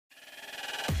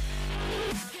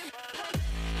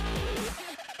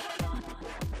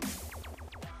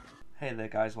Hey there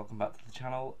guys, welcome back to the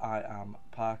channel. I am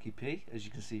Parky P, as you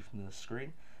can see from the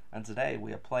screen, and today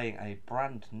we are playing a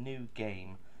brand new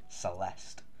game,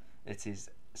 Celeste. It is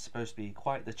supposed to be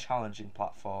quite the challenging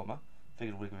platformer.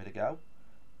 Figured we'd give it a go.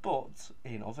 But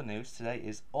in other news, today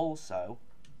is also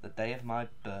the day of my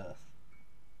birth.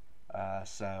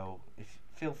 So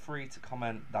feel free to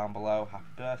comment down below, happy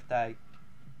birthday.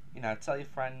 You know, tell your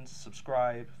friends,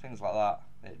 subscribe, things like that.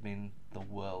 It'd mean the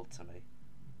world to me.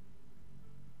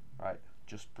 Right,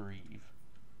 just breathe.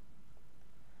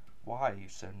 Why are you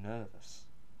so nervous?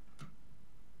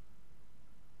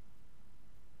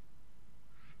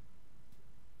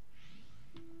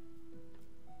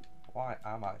 Why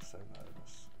am I so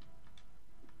nervous?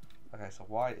 Okay, so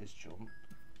Y is jump.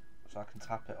 So I can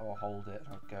tap it or hold it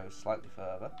and I'll go slightly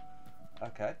further.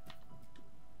 Okay.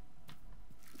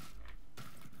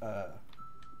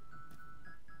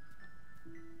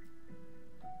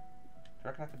 Do you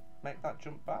reckon I could make that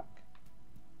jump back?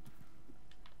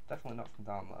 Definitely not from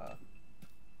down there.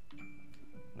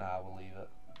 Nah, we'll leave it.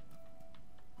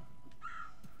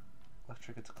 Left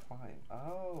trigger to climb.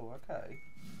 Oh, okay.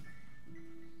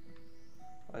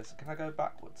 Wait, so can I go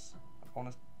backwards?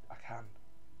 I can.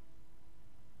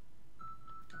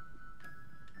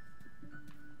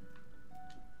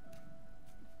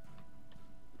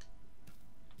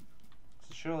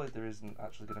 So surely there isn't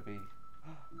actually going to be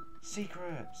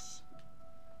secrets.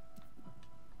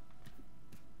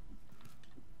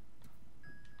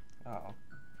 Oh,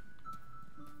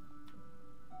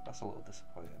 that's a little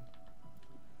disappointing.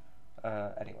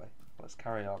 Anyway, let's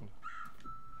carry on.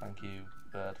 Thank you,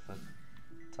 bird, for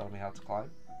telling me how to climb.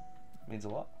 It means a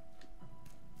lot.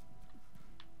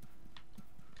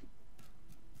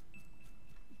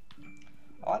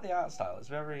 I like the art style. It's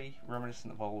very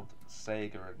reminiscent of old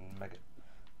Sega and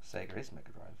Sega is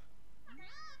Mega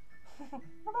Drive.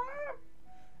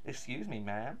 Excuse me,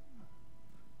 ma'am.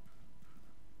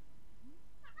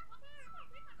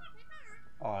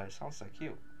 Oh, it sounds so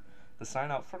cute. The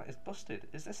sign out front is busted.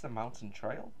 Is this the mountain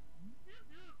trail?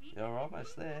 You're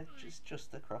almost there.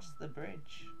 Just across the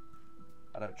bridge.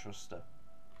 I don't trust her.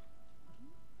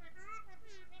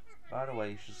 By the way,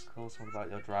 you should call someone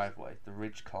about your driveway. The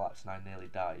ridge collapsed and I nearly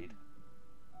died.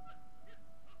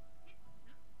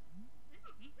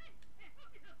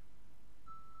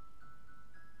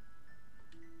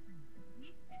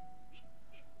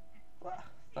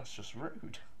 That's just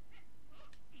rude.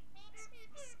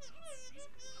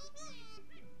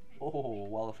 Oh,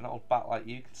 well, if an old bat like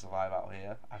you can survive out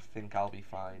here, I think I'll be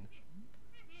fine.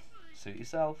 Suit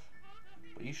yourself.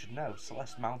 But you should know,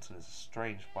 Celeste Mountain is a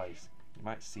strange place. You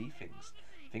might see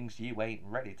things you ain't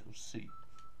ready to see.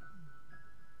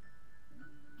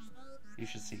 You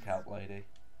should seek help, lady.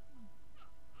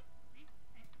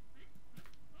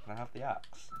 Can I have the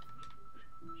axe?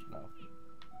 No.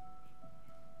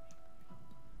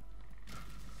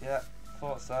 Yeah,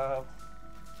 thought so.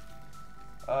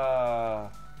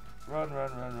 Run,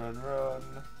 run, run, run, run.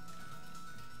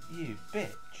 You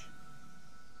bitch.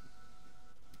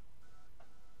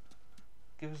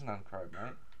 Give us an uncrow,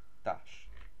 mate. Dash.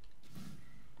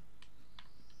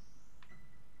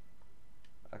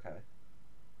 Okay.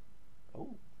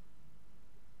 Oh.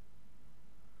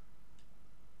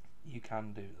 You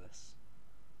can do this.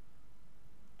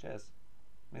 Cheers.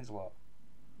 Means a lot.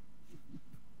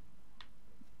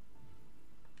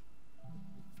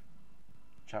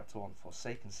 Chapter 1,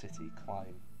 Forsaken City,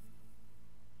 climb.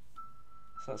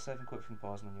 So let's save and quit from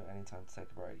pause menu at any time to take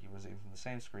a break. You resume from the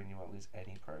same screen, you won't lose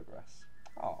any progress.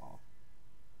 Aww.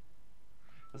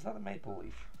 Was that the maple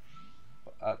leaf?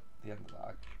 At the end of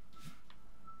that.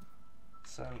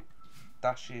 So,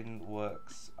 dashing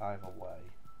works either way.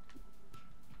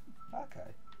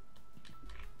 Okay.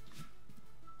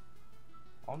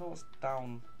 I wonder what's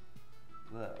down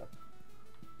there.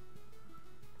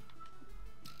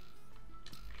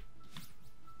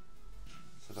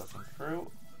 So got some fruit,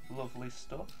 lovely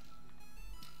stuff.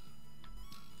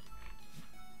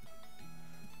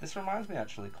 This reminds me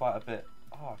actually quite a bit,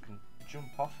 oh I can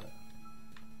jump off it,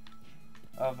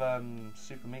 of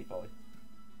Super Meat Boy.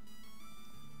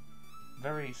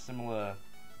 Very similar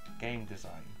game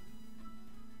design.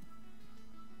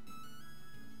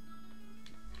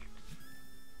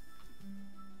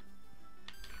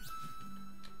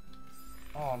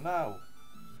 Oh no!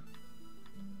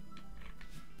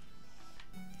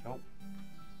 Oh.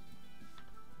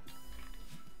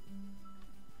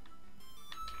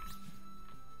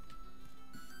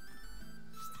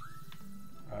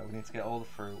 Right, we need to get all the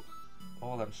fruit,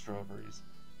 all them strawberries.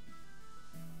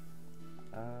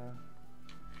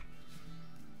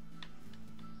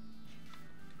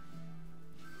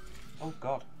 Oh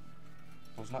god,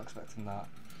 I was not expecting that.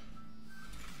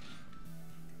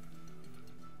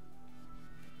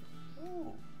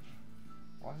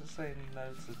 saying no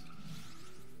to...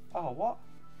 Oh, what?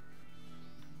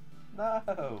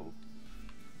 No!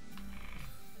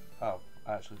 Oh,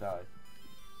 I actually died.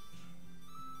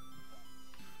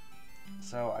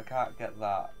 So I can't get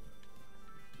that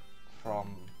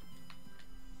from...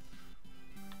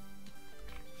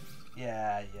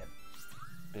 Yeah,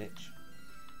 bitch.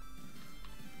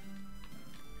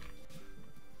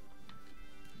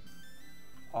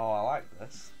 Oh, I like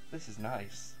this. This is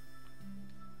nice.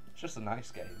 It's just a nice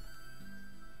game.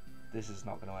 This is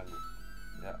not going to end.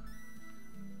 Yeah.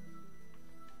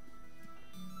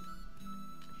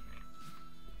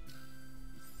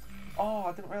 Oh,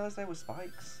 I didn't realise they were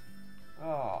spikes.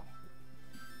 Oh.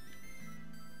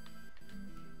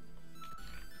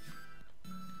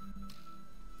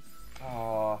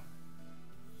 Oh.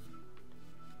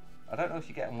 I don't know if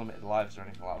you get unlimited lives or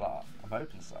anything like that. I'm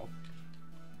hoping so.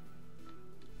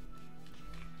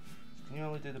 Can you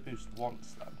only do the boost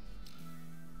once then?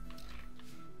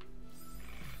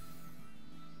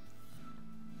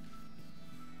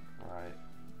 Right.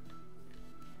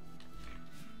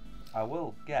 I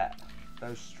will get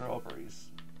those strawberries.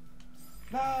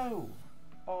 No!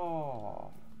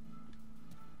 Oh.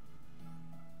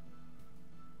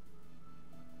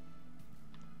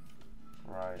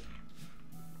 Right.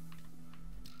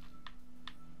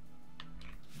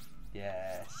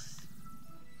 Yes.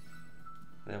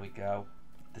 There we go.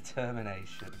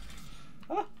 Determination.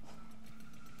 Ah!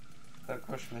 Don't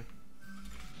crush me.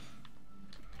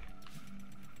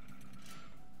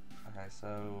 Okay,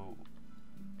 so...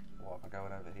 What, am I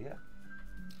going over here?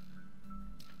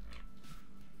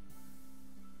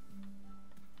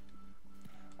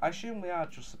 I assume we are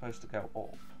just supposed to go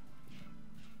up.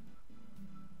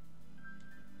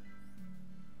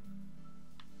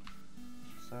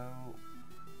 So,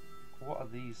 what are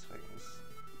these things?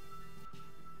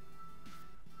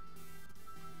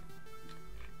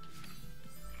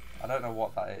 I don't know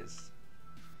what that is.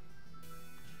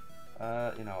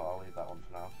 You know what, I'll leave that one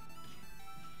for now.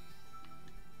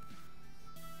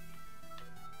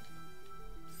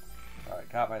 Alright,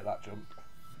 can't make that jump.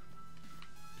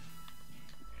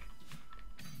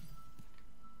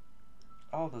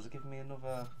 Oh, does it give me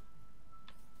another...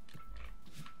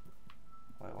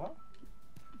 Wait, what?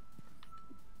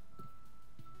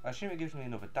 I assume it gives me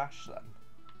another dash then.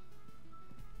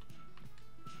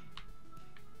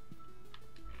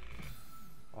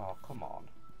 Oh, come on.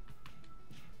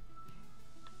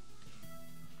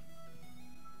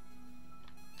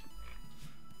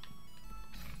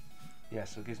 Yeah,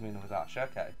 so it gives me another dash,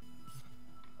 okay.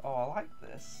 Oh, I like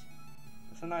this.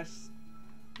 It's a nice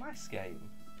game.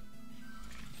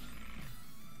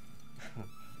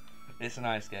 It's a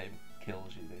nice game.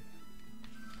 Kills you, dude.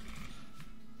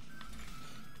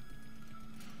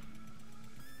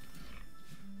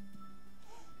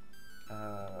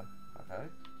 Okay.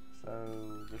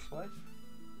 So, this way?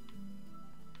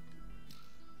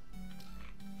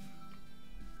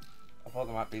 I thought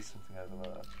there might be something over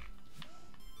there.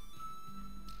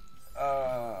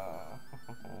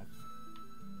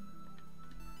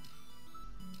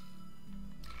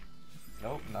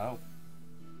 Nope, no.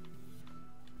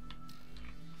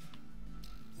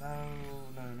 No.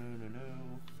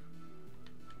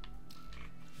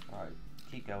 Right,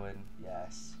 keep going.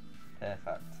 Yes.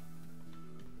 Perfect.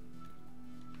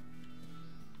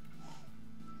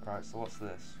 Right, so what's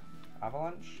this?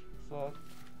 Avalanche? Sword?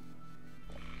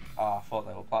 Oh, I thought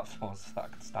they were platforms that I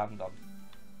could stand on.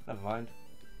 Never mind.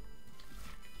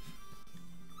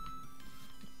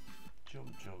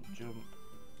 Jump.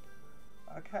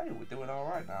 Okay, we're doing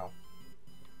alright now.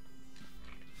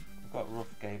 We've got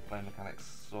rough gameplay mechanics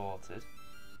sorted.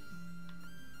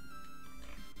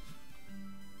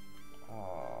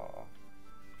 Oh.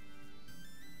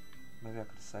 Maybe I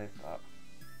could have saved that.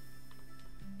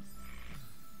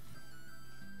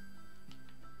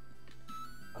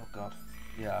 Oh god.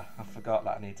 Yeah, I forgot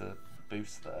that I need a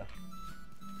boost there.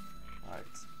 Right.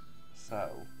 So.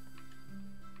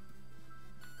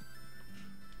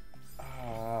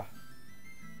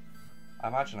 I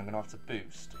imagine I'm going to have to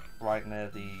boost right near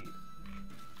the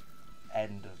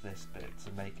end of this bit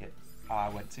to make it... I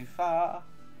went too far!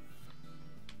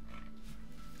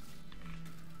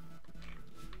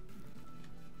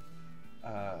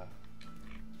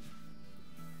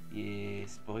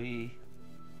 Yes, boy!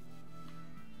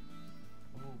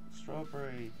 Oh,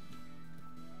 strawberry!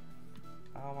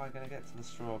 How am I going to get to the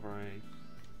strawberry?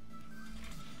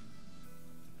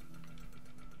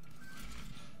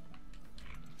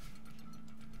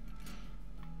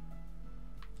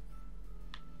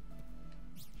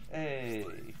 Hey,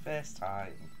 first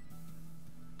time.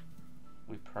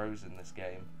 We pros in this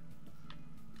game.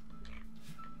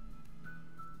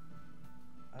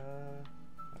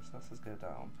 let's go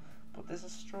down. But there's a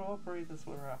strawberry that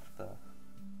we're after.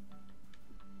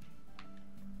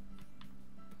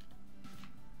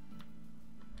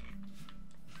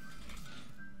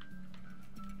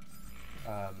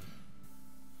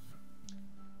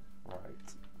 Right,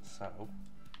 so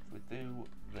if we do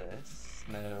this,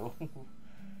 no.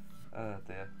 Oh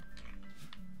dear.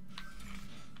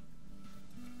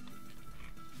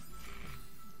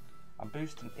 I'm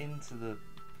boosting into the.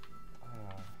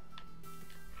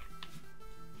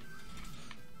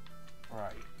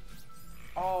 Right.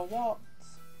 Oh, what?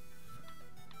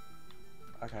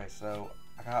 Okay, so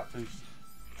I can't boost.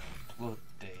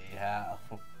 Bloody hell.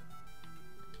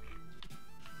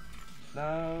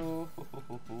 No.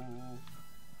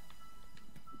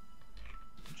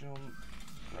 Jump.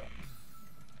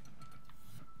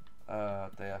 Oh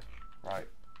dear. Right.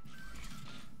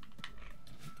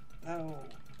 No.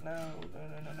 No.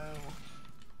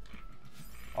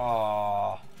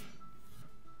 Oh.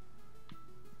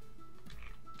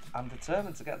 I'm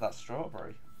determined to get that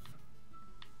strawberry.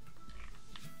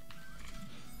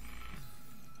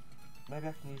 Maybe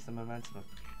I can use the momentum of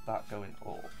that going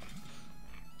up.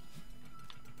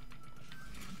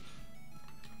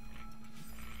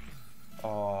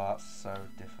 Oh, that's so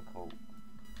difficult.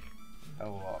 You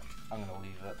know what? I'm gonna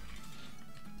leave it.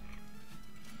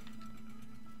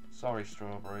 Sorry,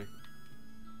 strawberry.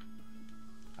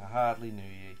 I hardly knew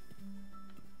you.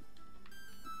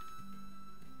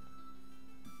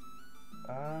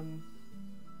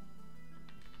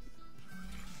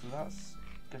 So that's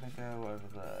gonna go over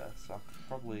there, so I could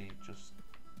probably just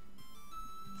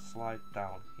slide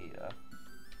down here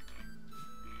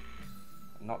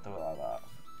and not do it like that.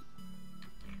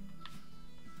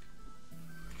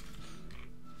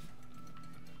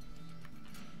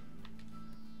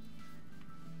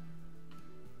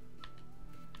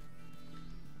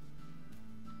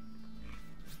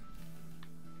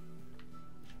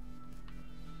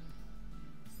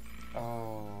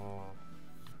 Oh.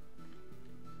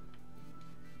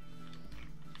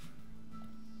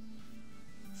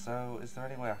 So, is there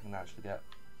any way I can actually get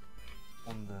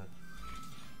on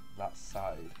that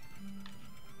side?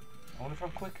 I wonder if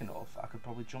I'm quick enough, I could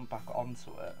probably jump back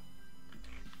onto it.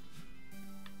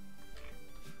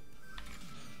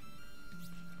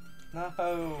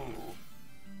 No!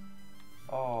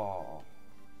 Oh.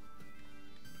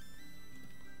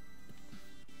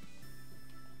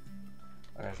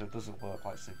 Okay, so it doesn't work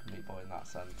like Super Meat Boy in that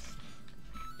sense.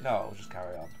 You know what, we'll just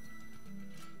carry on.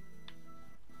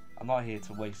 I'm not here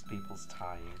to waste people's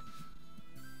time.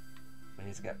 We're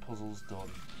here to get puzzles done.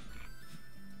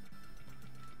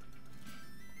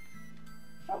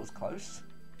 That was close.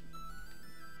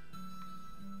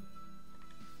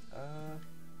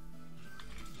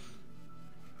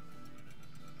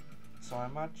 So I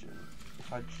imagine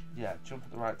if I jump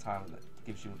at the right time, it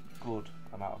gives you a good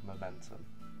amount of momentum.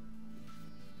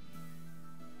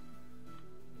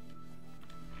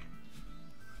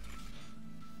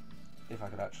 If I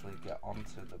could actually get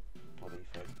onto the bloody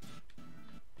thing.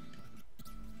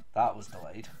 That was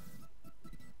delayed.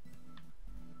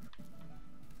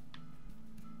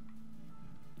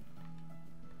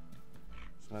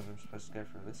 So maybe I'm supposed to go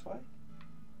through this way?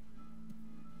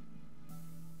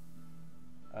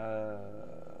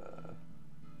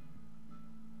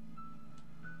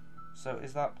 So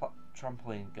is that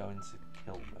trampoline going to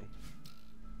kill me?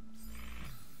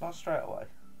 Not straight away.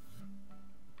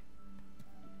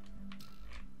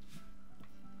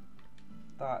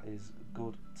 That is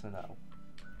good to know.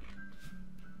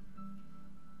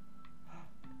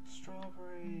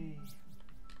 Strawberry!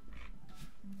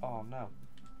 Oh no.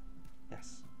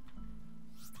 Yes.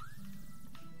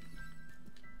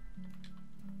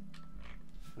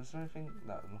 Is there anything?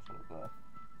 No, nothing up there.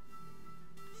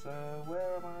 So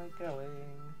where am I going?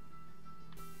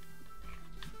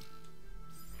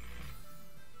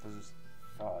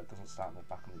 Oh, it doesn't start me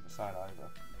back on the other side either.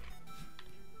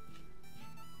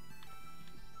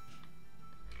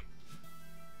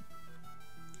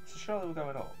 So surely we're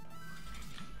going up.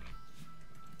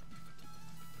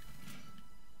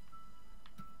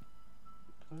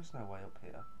 There's no way up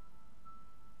here.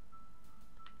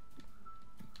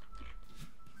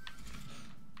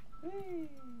 Whee!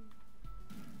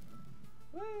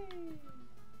 Whee!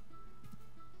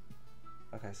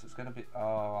 Okay, so it's gonna be.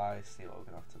 Oh, I see what we're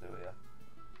gonna have to do here.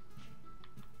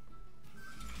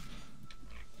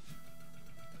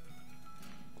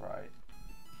 Right.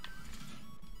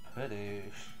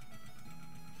 Padoosh.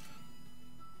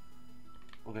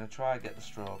 We're gonna try and get the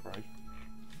strawberry.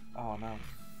 Oh no.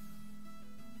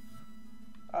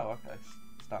 Oh, okay.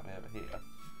 Start me over here.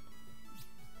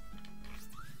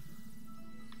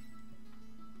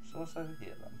 So what's over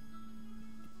here then?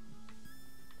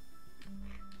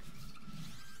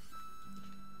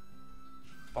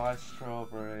 Buy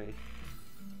strawberry.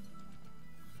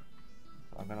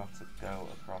 I'm gonna have to go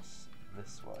across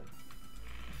this way.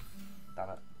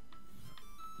 Damn it.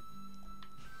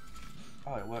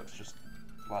 Oh, it works just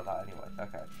like that anyway.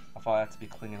 Okay. I thought I had to be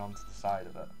clinging onto the side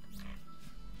of it.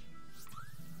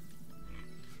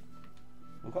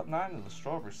 We've got 9 of the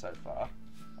strawberries so far.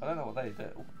 I don't know what they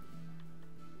do,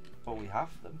 but we have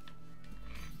them.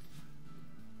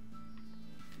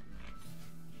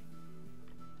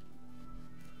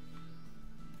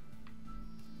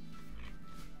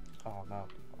 Oh no,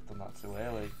 I've done that too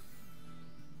early.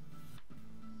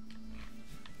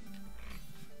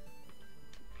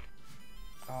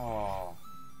 Oh.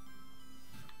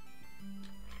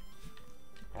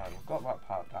 Right, we've got that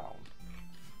part down.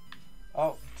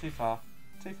 Oh, too far.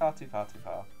 Too far, too far, too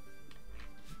far.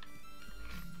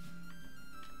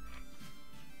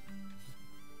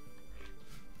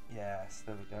 Yes,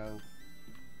 there we go.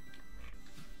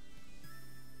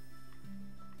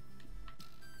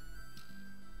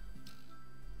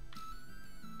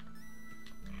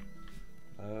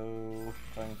 Oh,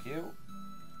 thank you.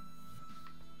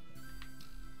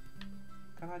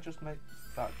 Can I just make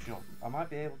that jump? I might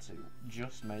be able to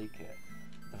just make it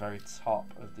the very top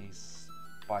of these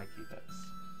spiky bits.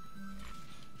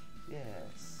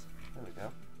 Yes, there we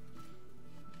go.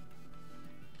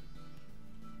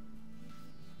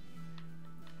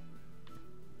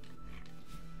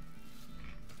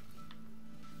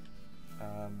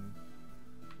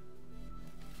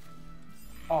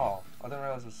 Oh, I didn't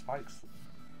realise the spikes.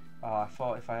 Oh, I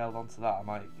thought if I held onto that I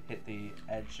might hit the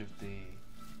edge of the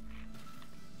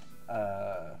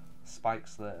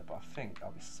spikes there, but I think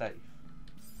I'll be safe.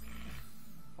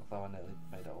 Although I nearly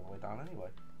made it all the way down anyway.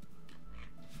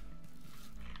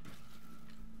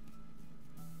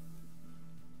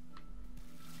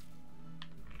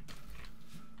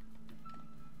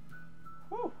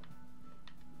 Whew.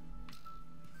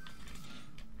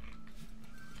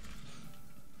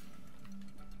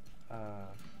 Oh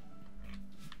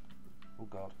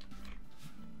god.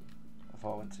 I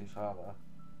thought I went too far there.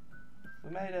 We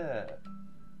made it!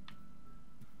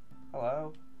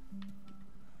 Hello.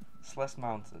 Celeste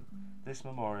Mountain. This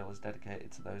memorial is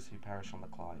dedicated to those who perish on the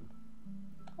climb.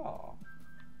 Aww.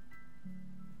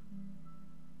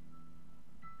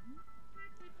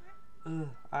 Ugh,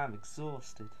 I'm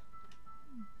exhausted.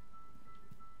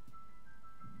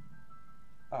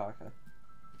 Oh, okay.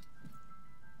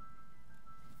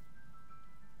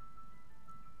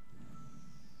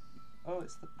 Oh,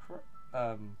 it's the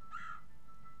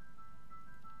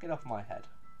get off my head.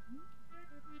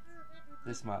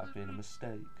 This might have been a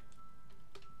mistake.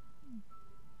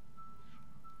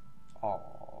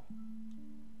 Aww.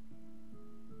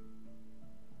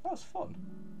 That was fun.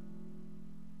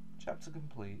 Chapter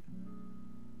complete.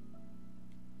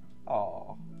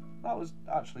 Aww. That was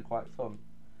actually quite fun.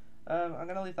 I'm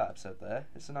going to leave that episode there.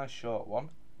 It's a nice short one.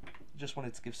 Just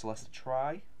wanted to give Celeste a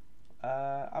try.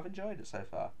 I've enjoyed it so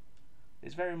far.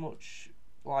 It's very much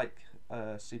like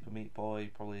Super Meat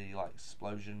Boy, probably like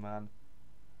Explosion Man.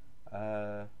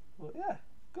 But yeah,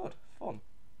 good, fun.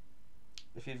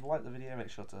 If you've liked the video, make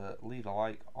sure to leave a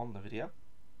like on the video,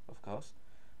 of course.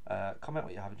 Comment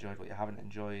what you have enjoyed, what you haven't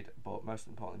enjoyed, but most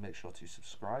importantly, make sure to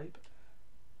subscribe.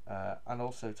 And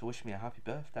also to wish me a happy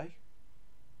birthday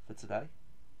for today,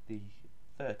 the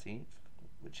 13th,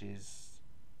 which is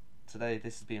today.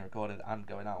 This is being recorded and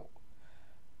going out.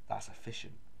 That's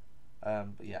efficient.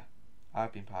 But yeah,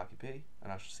 I've been Parky P,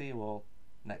 and I shall see you all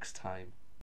next time.